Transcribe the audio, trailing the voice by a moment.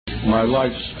my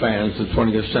life spans the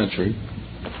 20th century.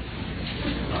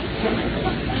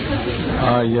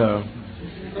 I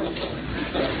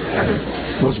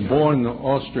was born in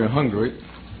Austria-Hungary,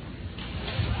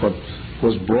 but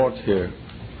was brought here,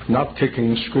 not kicking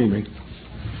and screaming,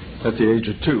 at the age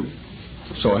of 2.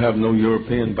 So I have no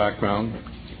European background,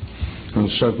 and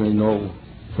certainly no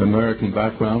American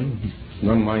background.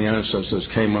 None of my ancestors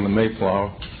came on the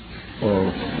Mayflower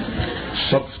or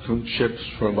subsequent ships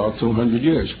for about 200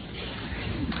 years.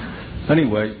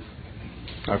 Anyway,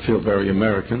 I feel very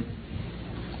American,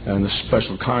 and a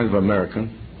special kind of American,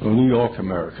 a New York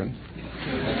American.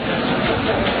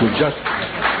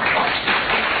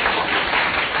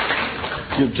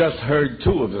 You've just heard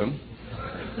 2 of them,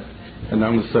 and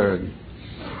I'm the 3rd.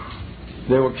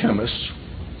 They were chemists,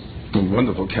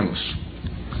 wonderful chemists,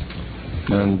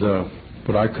 and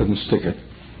but I couldn't stick it,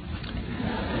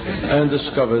 and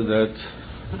discovered that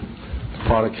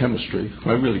part of chemistry,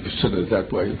 I really consider it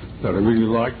that way, that I really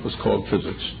liked was called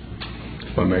physics,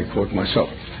 if I may quote myself.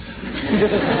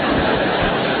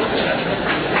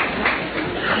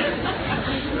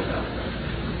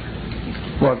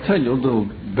 Well, I'll tell you a little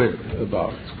bit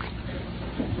about it.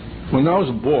 When I was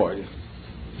a boy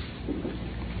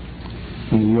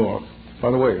in New York, by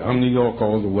the way, I'm New York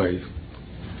all the way.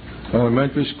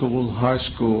 Elementary school, high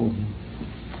school,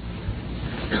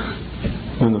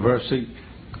 university,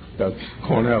 that's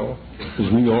Cornell,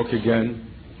 is New York again,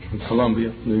 and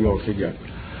Columbia, New York again.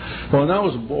 Well, when I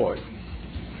was a boy,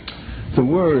 the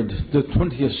word, the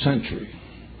 20th century,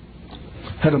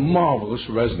 had a marvelous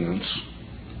resonance.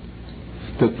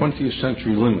 The 20th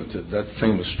Century Limited, that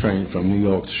famous train from New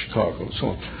York to Chicago, and so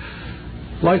on.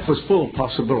 Life was full of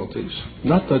possibilities.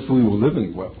 Not that we were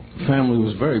living well. The family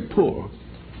was very poor.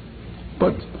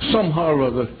 But somehow or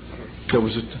other, there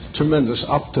was a tremendous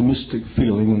optimistic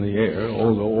feeling in the air,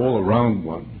 although all around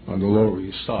one, on the Lower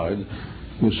East Side,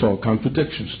 you saw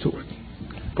contradictions to it.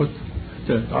 But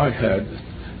I had,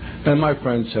 and my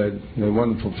friends had, a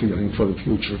wonderful feeling for the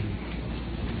future.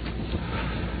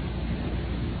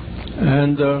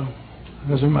 And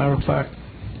as a matter of fact,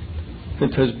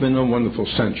 it has been a wonderful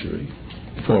century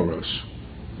for us.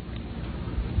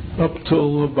 Up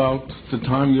till about the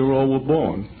time you all were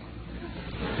born.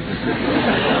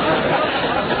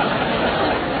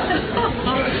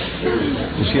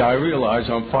 You see, I realize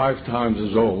I'm 5 times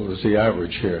as old as the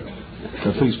average here.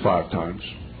 At least 5 times.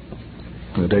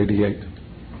 At 88.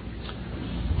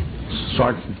 So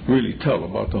I can really tell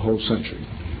about the whole century.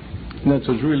 And that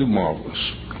was really marvelous.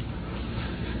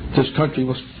 This country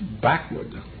was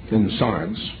backward in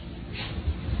science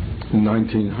in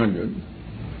 1900.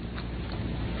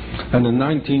 And in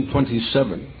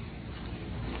 1927,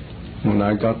 when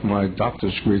I got my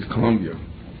doctor's degree at Columbia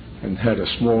and had a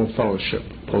small fellowship,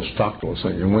 postdoctoral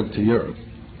thing, and went to Europe,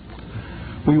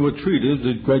 we were treated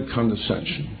with great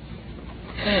condescension.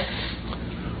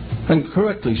 And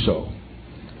correctly so.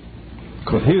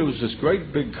 Because here was this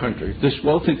great big country, this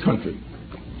wealthy country,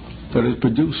 that has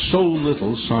produced so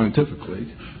little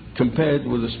scientifically compared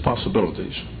with its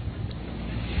possibilities.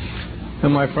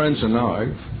 And my friends and I,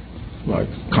 like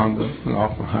Kondo and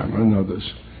Oppenheimer and others,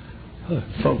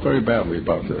 felt very badly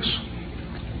about this.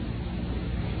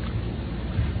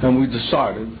 And we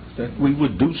decided that we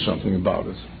would do something about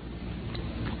it.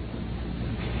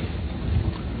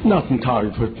 Not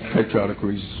entirely for patriotic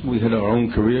reasons. We had our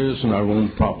own careers and our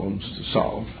own problems to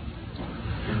solve.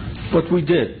 But we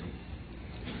did.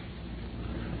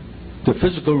 The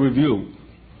Physical Review,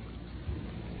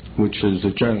 which is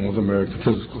the Journal of the American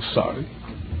Physical Society,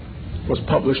 was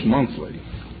published monthly.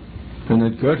 And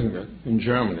at Göttingen in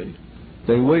Germany,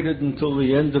 they waited until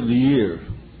the end of the year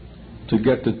to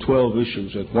get the 12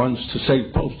 issues at once to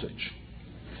save postage.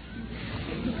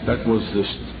 That was the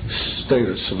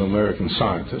status of American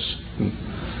scientists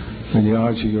in the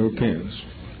eyes of Europeans.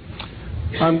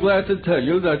 I'm glad to tell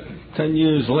you that 10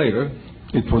 years later,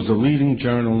 it was the leading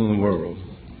journal in the world.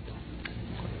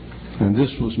 And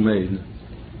this was made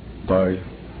by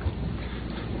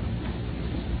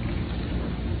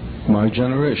my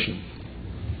generation,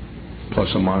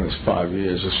 plus or minus 5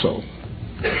 years or so.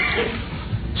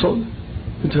 So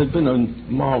it had been a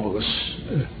marvelous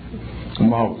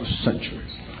century.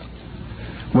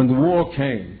 When the war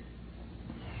came,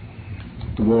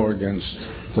 the war against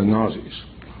the Nazis,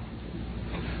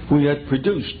 we had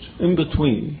produced in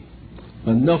between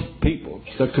enough people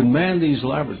that could man these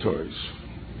laboratories,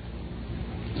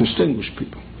 distinguished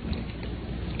people,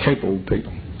 capable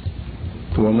people,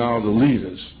 who are now the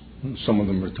leaders, and some of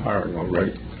them retiring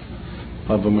already,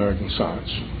 of American science.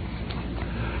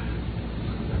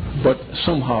 But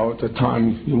somehow at the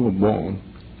time you were born,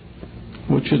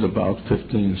 which is about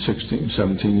 15, 16,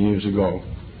 17 years ago,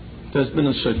 there's been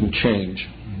a certain change.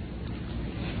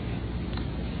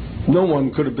 No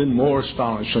one could have been more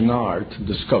astonished than I to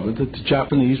discover that the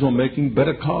Japanese were making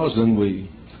better cars than we.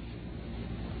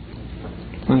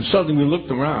 And suddenly we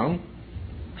looked around,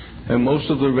 and most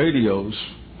of the radios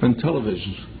and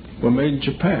televisions were made in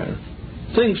Japan.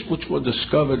 Things which were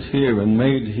discovered here and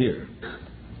made here.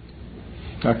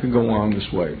 I could go on this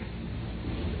way.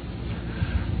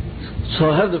 So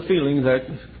I have the feeling that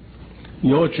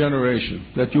your generation,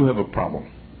 that you have a problem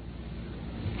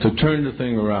to turn the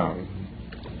thing around,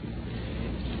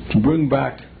 to bring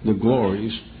back the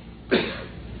glories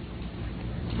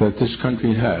that this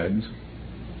country had.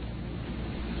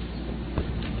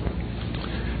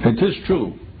 It is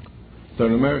true that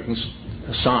American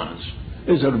science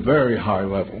is at a very high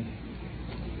level.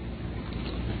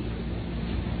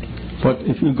 But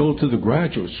if you go to the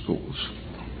graduate schools,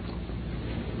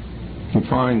 you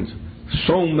find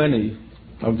so many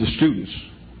of the students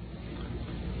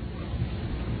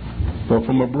were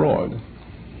from abroad,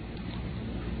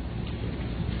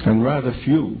 and rather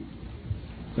few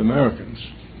Americans.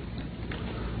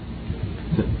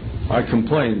 I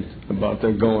complained about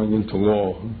their going into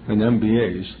law and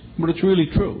MBAs, but it's really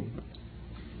true.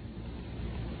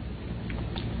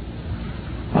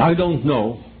 I don't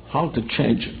know how to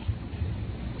change it.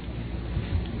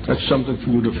 That's something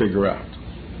for you to figure out.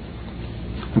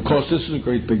 Because this is a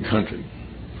great big country.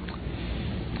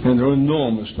 And there are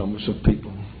enormous numbers of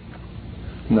people.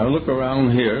 Now look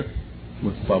around here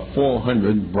with about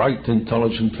 400 bright,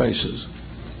 intelligent faces.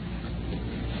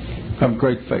 Have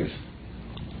great faith.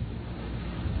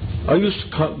 I used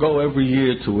to go every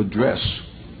year to address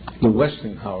the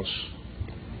Westinghouse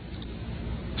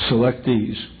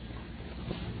selectees.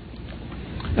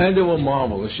 And they were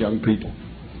marvelous young people.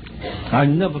 I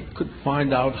never could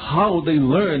find out how they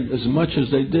learned as much as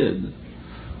they did.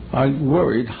 I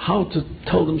worried how to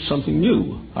tell them something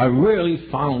new. I rarely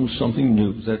found something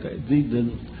new that they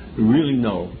didn't really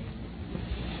know.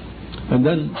 And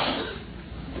then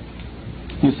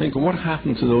you think, what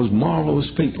happened to those marvelous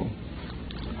people?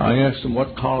 I asked them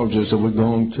what colleges they were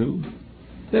going to.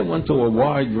 They went to a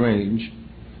wide range,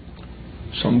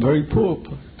 some very poor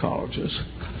colleges.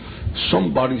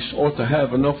 Somebody ought to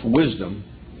have enough wisdom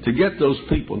to get those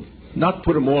people, not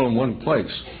put them all in one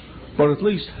place, but at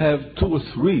least have 2 or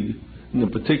 3 in the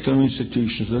particular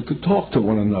institutions that could talk to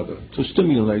one another, to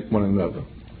stimulate one another.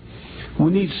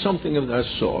 We need something of that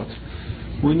sort.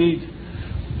 We need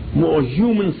more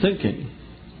human thinking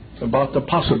about the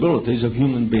possibilities of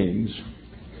human beings.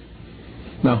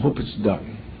 Now, I hope it's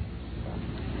done.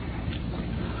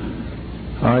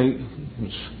 I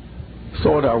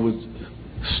thought I would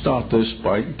start this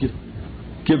by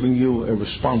giving you a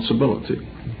responsibility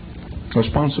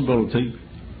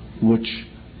which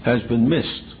has been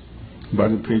missed by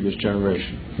the previous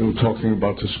generation. We were talking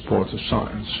about the support of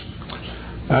science.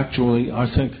 Actually, I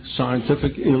think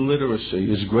scientific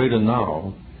illiteracy is greater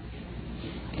now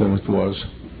than it was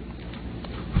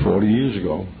 40 years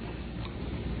ago.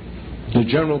 The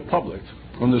general public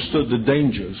understood the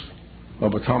dangers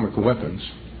of atomic weapons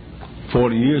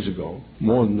 40 years ago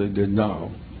more than they did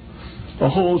now. The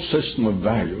whole system of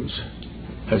values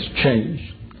has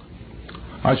changed.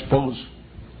 I suppose,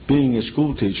 being a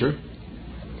school teacher,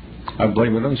 I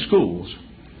blame it on schools.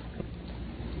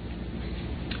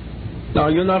 Now,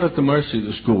 you're not at the mercy of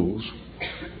the schools.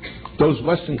 Those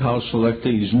Westinghouse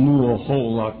selectees knew a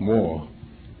whole lot more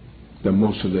than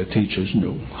most of their teachers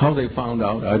knew. How they found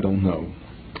out, I don't know.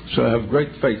 So I have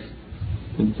great faith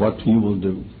in what you will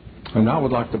do. And I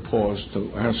would like to pause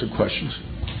to answer questions.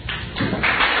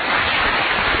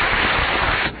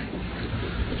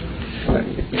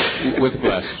 With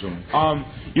glasses on.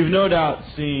 You've no doubt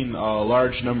seen a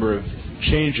large number of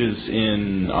changes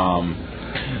in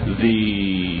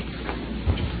the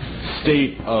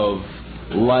state of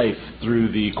life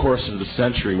through the course of the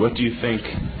century. What do you think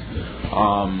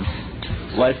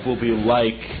life will be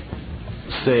like,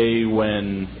 say,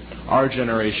 when our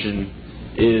generation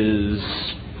is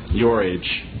your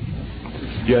age?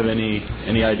 Do you have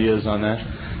any ideas on that?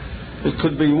 It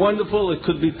could be wonderful, it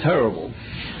could be terrible.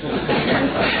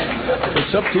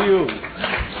 It's up to you.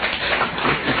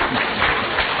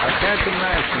 I can't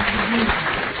imagine.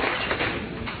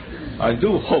 I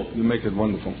do hope you make it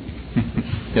wonderful.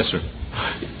 Yes, sir.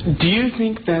 Do you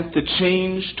think that the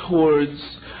change towards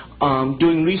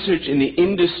doing research in the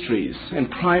industries and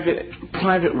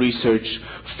private research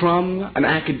from an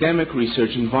academic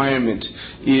research environment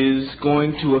is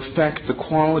going to affect the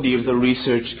quality of the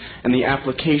research and the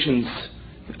applications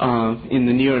in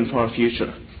the near and far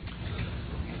future?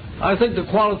 I think the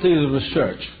quality of the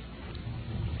research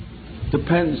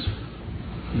depends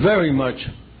very much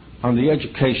on the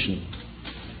education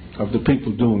of the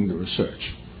people doing the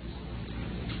research.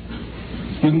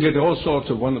 You can get all sorts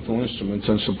of wonderful instruments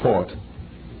and support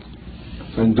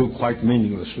and do quite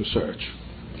meaningless research.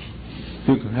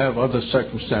 You can have other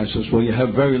circumstances where you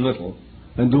have very little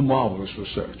and do marvelous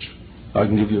research. I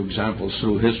can give you examples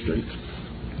through history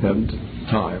and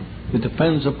time. It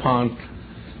depends upon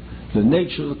the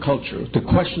nature of the culture, the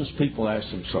questions people ask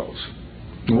themselves,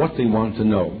 and what they want to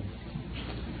know.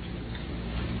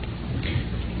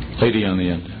 Lady on the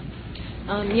end.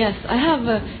 Yes, I have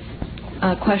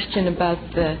a question about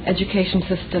the education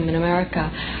system in America.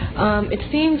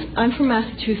 It seems, I'm from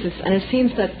Massachusetts, and it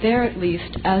seems that there at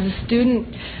least, as a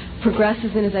student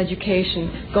progresses in his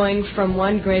education, going from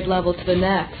one grade level to the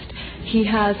next, he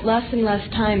has less and less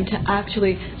time to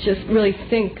actually just really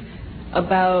think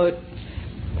about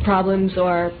problems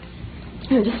or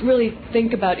just really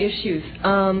think about issues.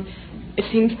 It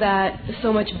seems that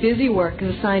so much busy work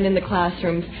is assigned in the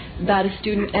classrooms that a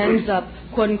student ends up,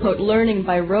 quote-unquote, learning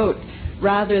by rote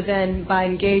rather than by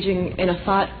engaging in a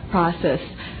thought process.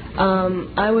 And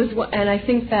I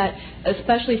think that,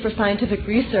 especially for scientific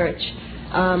research,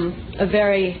 a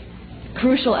very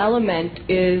crucial element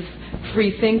is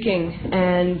free thinking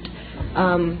and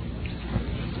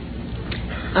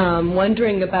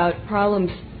wondering about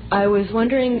problems. I was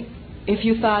wondering if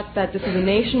you thought that this is a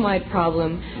nationwide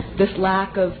problem, this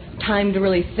lack of time to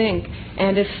really think,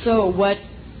 and if so, what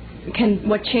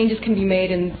changes can be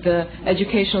made in the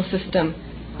educational system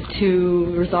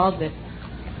to resolve it?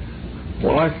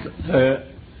 Well,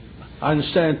 I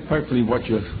understand perfectly what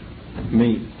you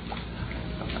mean.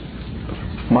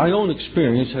 My own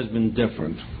experience has been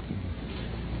different.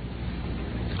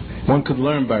 One could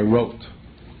learn by rote,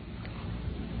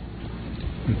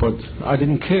 but I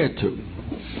didn't care to,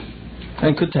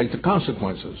 and could take the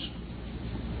consequences.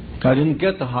 I didn't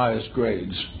get the highest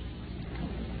grades,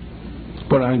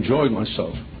 but I enjoyed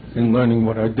myself in learning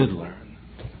what I did learn.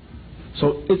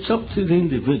 So it's up to the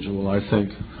individual, I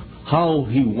think, how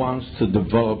he wants to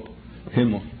develop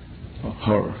him or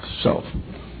herself.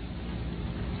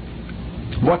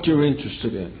 What you're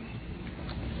interested in.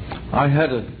 I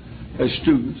had a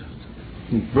student,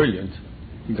 brilliant,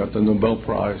 he got the Nobel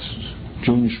Prize,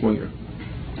 Junior Schwinger.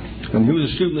 And he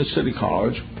was a student at City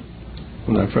College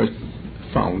when I first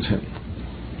found him.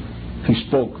 He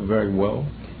spoke very well,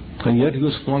 and yet he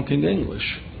was flunking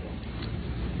English.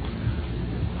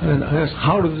 And I asked,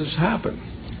 how did this happen?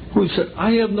 He said,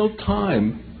 I have no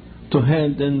time to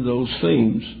hand in those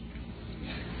themes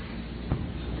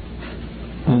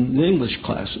in the English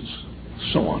classes,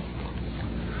 so on.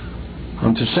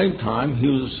 At the same time, he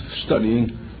was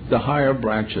studying the higher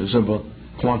branches of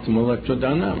quantum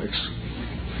electrodynamics.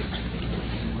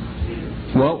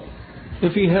 Well,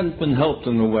 if he hadn't been helped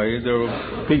in a way, there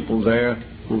were people there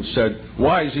who said,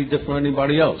 why is he different from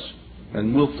anybody else?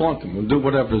 And we'll flunk him. We'll do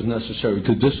whatever is necessary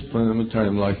to discipline him and turn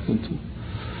him like into.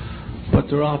 But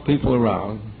there are people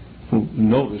around who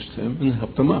noticed him and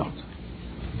helped him out.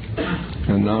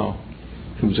 And now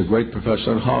he was a great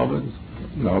professor at Harvard,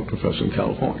 now a professor in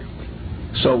California.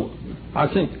 So I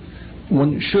think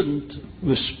one shouldn't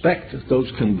respect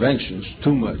those conventions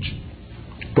too much,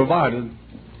 provided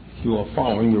you are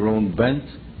following your own bent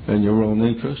and your own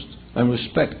interest, and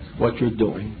respect what you're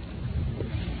doing.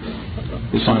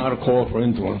 It's not a call for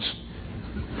influence.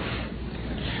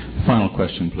 Final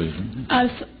question, please.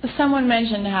 Someone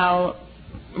mentioned how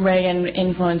Reagan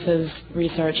influences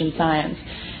research in science,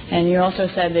 and you also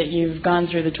said that you've gone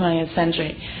through the 20th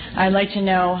century. I'd like to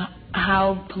know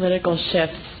how political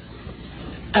shifts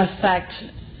affect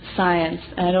science,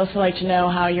 and I'd also like to know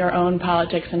how your own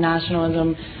politics and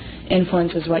nationalism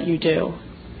influences what you do.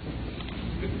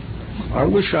 I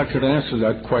wish I could answer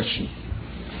that question.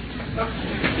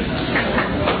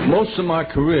 Most of my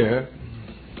career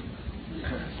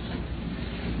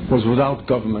was without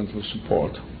governmental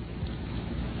support.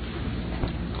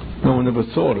 No one ever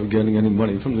thought of getting any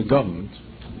money from the government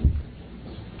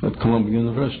at Columbia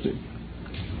University.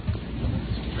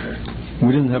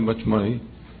 We didn't have much money.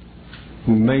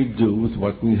 We made do with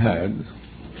what we had.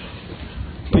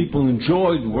 People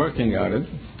enjoyed working at it.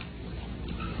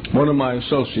 One of my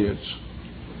associates,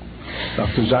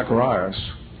 Dr. Zacharias,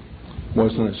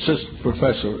 was an assistant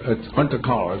professor at Hunter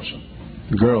College,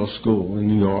 girls' school in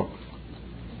New York,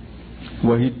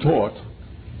 where he taught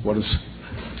what is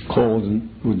called,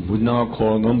 would now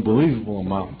call an unbelievable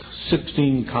amount,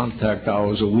 16 contact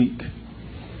hours a week.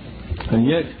 And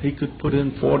yet he could put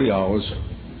in 40 hours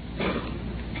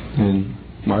in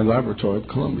my laboratory at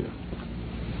Columbia.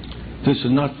 This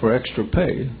is not for extra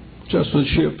pay, just for the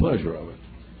sheer pleasure of it.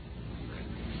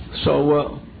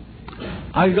 So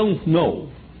I don't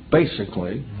know,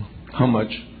 basically, how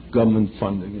much government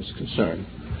funding is concerned,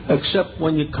 except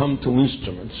when you come to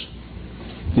instruments,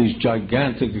 these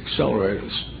gigantic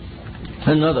accelerators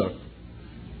and other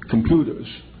computers,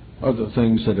 other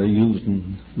things that are used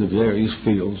in the various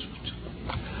fields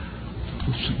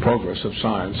which the progress of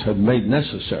science had made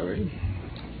necessary.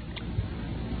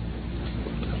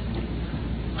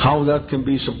 How that can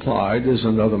be supplied is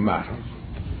another matter.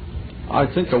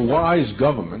 I think a wise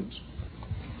government,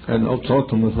 and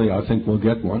ultimately I think we'll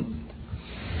get one,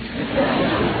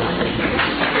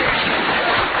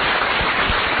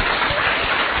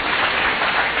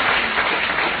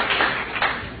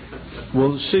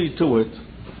 will see to it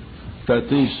that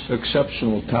these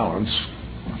exceptional talents,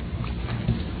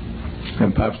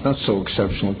 and perhaps not so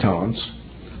exceptional talents,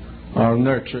 are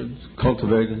nurtured,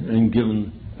 cultivated, and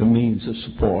given the means of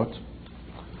support,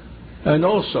 and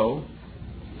also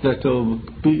that there will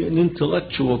be an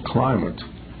intellectual climate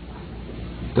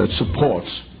that supports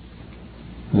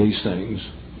these things,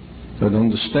 that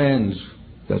understands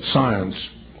that science,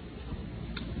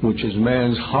 which is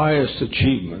man's highest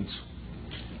achievement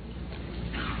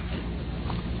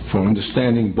for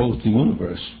understanding both the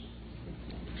universe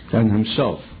and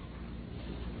himself,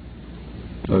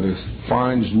 that it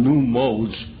finds new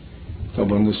modes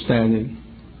of understanding,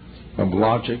 of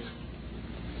logic,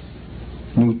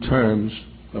 new terms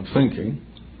of thinking,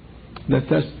 that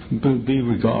will be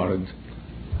regarded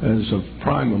as of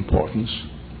prime importance.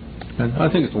 And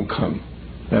I think it will come,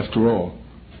 after all.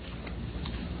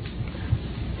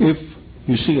 If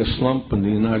you see a slump in the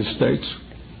United States,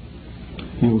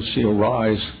 you will see a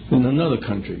rise in another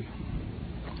country.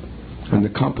 And the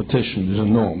competition is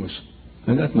enormous.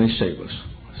 And that may save us.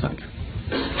 Thank you.